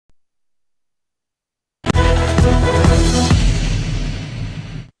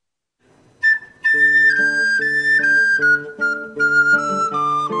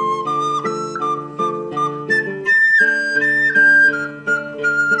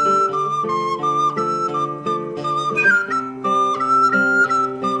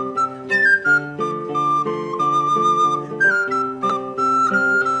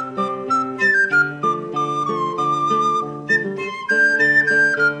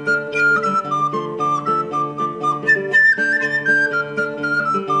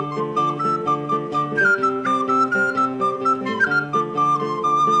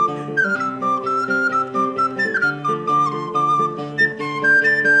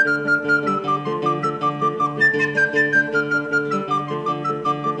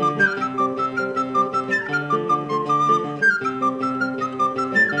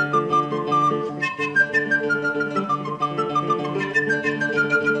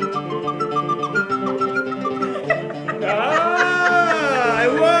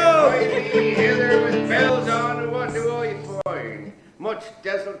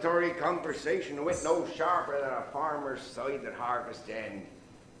conversation with no sharper than a farmer's scythe at harvest end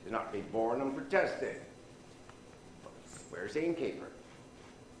is not to be borne unprotested. Where's the innkeeper?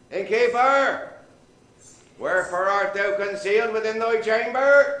 Innkeeper! Wherefore art thou concealed within thy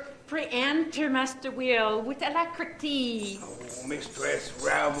chamber? Pray enter, Master Will, with alacrity. Oh, Mistress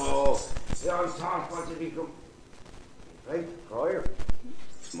Revel, the entente wants to become... Right, Friar.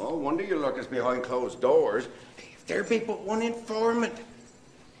 Small wonder you lurk us behind closed doors. If there be but one informant.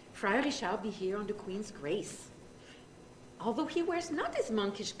 Friar shall be here on the Queen's grace, although he wears not his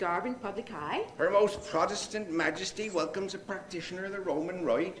monkish garb in public eye. Her most Protestant Majesty welcomes a practitioner of the Roman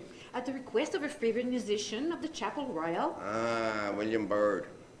rite. At the request of a favoured musician of the Chapel Royal. Ah, William Byrd.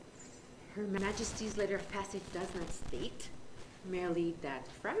 Her Majesty's letter of passage does not state, merely that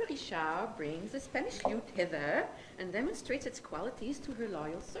Friar Richard brings a Spanish lute hither and demonstrates its qualities to her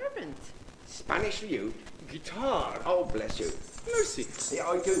loyal servant. Spanish lute? Guitar. Oh, bless you. Mercy. Yeah,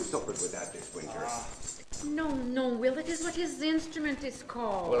 I too suffered with that this winter. No, Will, it is what his instrument is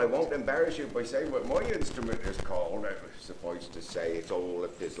called. Well, I won't embarrass you by saying what my instrument is called. Suffice to say, it's all a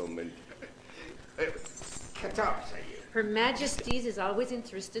fizzlement. Guitar, say you. Her Majesty's is always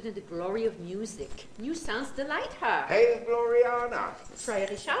interested in the glory of music. New sounds delight her. Hail, Gloriana. Friar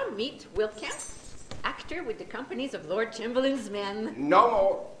Richard, meet Will Kempes, actor with the companies of Lord Chamberlain's men. No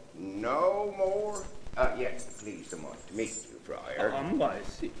more. No more. Yes, pleased to meet you, Friar. I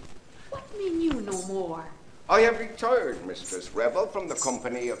see. What mean you no more? I have retired, Mistress Revel, from the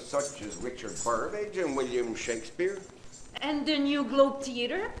company of such as Richard Burbage and William Shakespeare. And the new Globe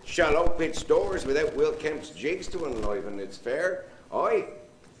Theatre? Shall open its doors without Will Kempes Jigs to enliven its fare.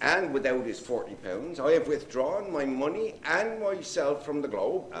 And without his £40, I have withdrawn my money and myself from the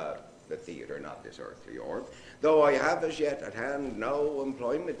Globe, the theatre, not this earthly orb, though I have as yet at hand no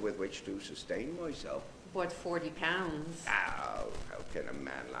employment with which to sustain myself. But £40. Oh, how can a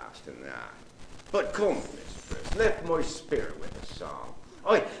man last in that? But come, Mistress, lift my spirit with a song.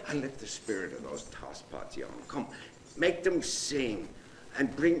 And lift the spirit of those tosspots young. Come, make them sing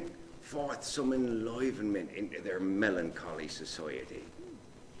and bring forth some enlivenment into their melancholy society.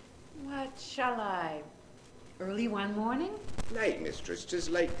 What shall I? Early one morning? Late, Mistress, 'tis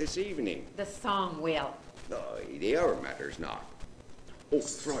late this evening. The song, Will. Aye, the hour matters not. Oh,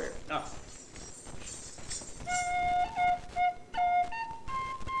 Friar.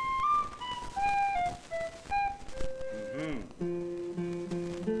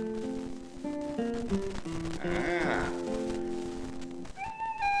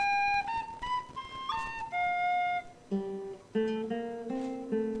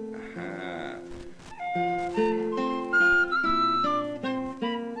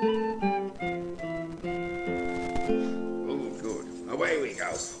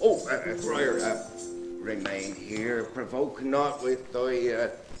 Friar, remain here, provoke not with thy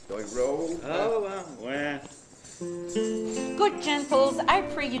robe. Oh, well. Good gentles, I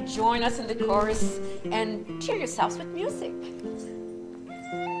pray you join us in the chorus and cheer yourselves with music.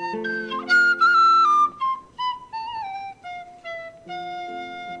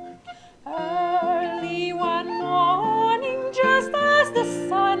 Early one morning, just as the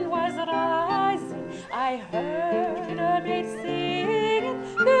sun was rising, I heard a maid singing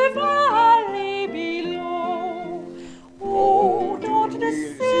the valley below. Oh, don't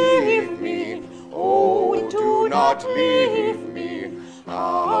deceive me, oh, do not leave me.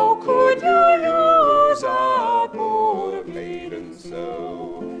 How could you use a poor maiden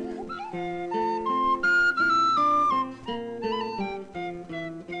so?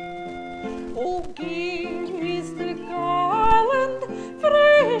 Oh, gaze the garland,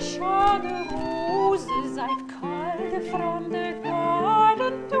 fresh are the roses I've culled from the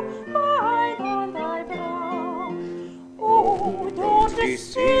garden to bind on thy brow. Oh, don't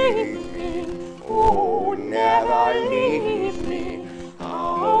deceive me, oh, never leave me.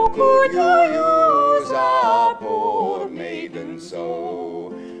 How could you use a poor maiden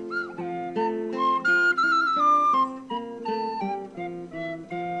so?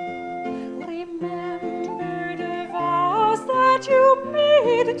 Remember the vows that you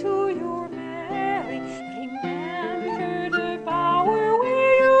made to your Mary. Remember the bower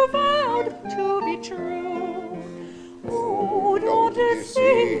where you vowed to be true. Oh, don't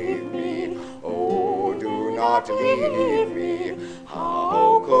deceive me, oh, do not leave me.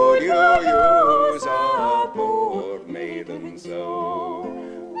 How could you use a poor maiden so?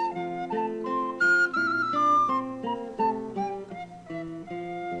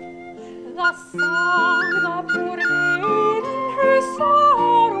 The song, the poor maiden, her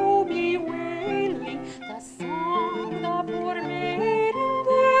sorrow bewailing. The song, the poor maiden,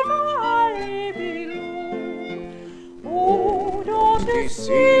 the valley below. Oh, don't don't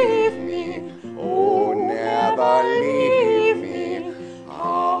deceive me. Oh, never leave me.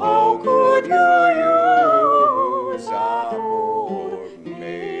 How could you